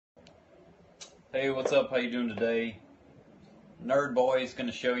Hey, what's up? How you doing today? Nerd Boy is going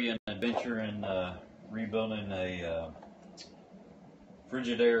to show you an adventure in rebuilding a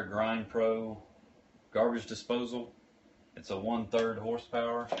Frigidaire GrindPro garbage disposal. It's a 1/3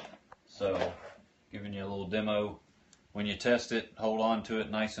 horsepower, so giving you a little demo. When you test it, hold on to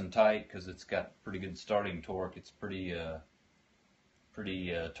it nice and tight because it's got pretty good starting torque. It's pretty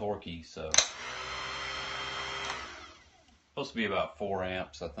torquey, so supposed to be about 4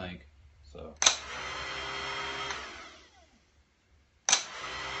 amps, I think. So.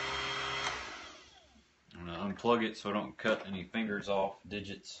 I'm going to unplug it so I don't cut any fingers off,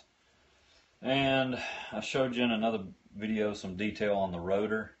 digits. And I showed you in another video some detail on the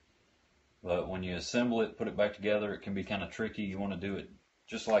rotor, but when you assemble it, put it back together, it can be kind of tricky. You want to do it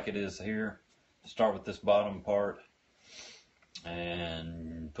just like it is here. Start with this bottom part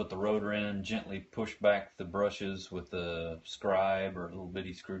and put the rotor in, gently push back the brushes with the scribe or little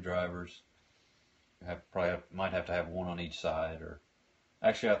bitty screwdrivers. You might have to have one on each side, or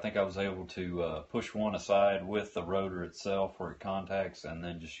actually, I think I was able to push one aside with the rotor itself where it contacts, and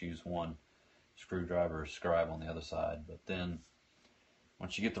then just use one screwdriver or scribe on the other side. But then,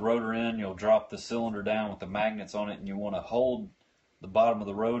 once you get the rotor in, you'll drop the cylinder down with the magnets on it, and you want to hold the bottom of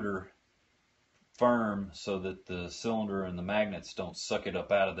the rotor firm so that the cylinder and the magnets don't suck it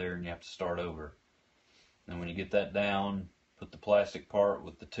up out of there and you have to start over. And when you get that down, put the plastic part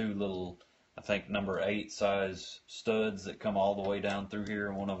with the two little, I think number 8 size studs that come all the way down through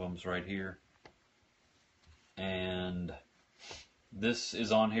here. One of them's right here. And this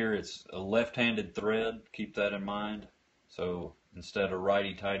is on here. It's a left-handed thread. Keep that in mind. So instead of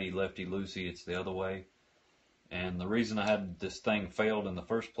righty-tighty, lefty-loosey, it's the other way. And the reason I had this thing failed in the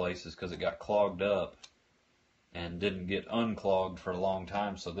first place is because it got clogged up and didn't get unclogged for a long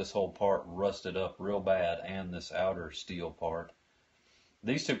time. So this whole part rusted up real bad, and this outer steel part.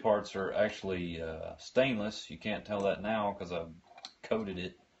 These two parts are actually stainless. You can't tell that now because I've coated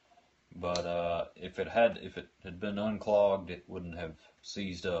it. But if it had been unclogged, it wouldn't have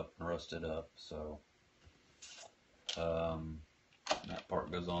seized up and rusted up. So that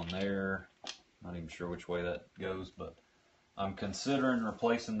part goes on there. Not even sure which way that goes, but I'm considering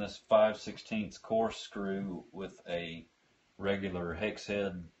replacing this 5/16 coarse screw with a regular hex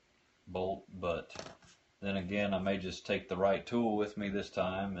head bolt, but then again, I may just take the right tool with me this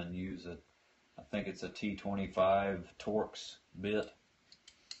time and use it. I think it's a T25 Torx bit,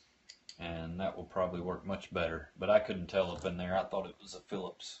 and that will probably work much better. But I couldn't tell up in there. I thought it was a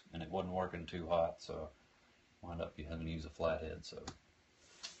Phillips, and it wasn't working too hot, so I wound up having to use a flathead. So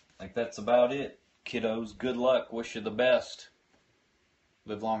I think that's about it, kiddos. Good luck. Wish you the best.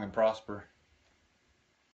 Live long and prosper.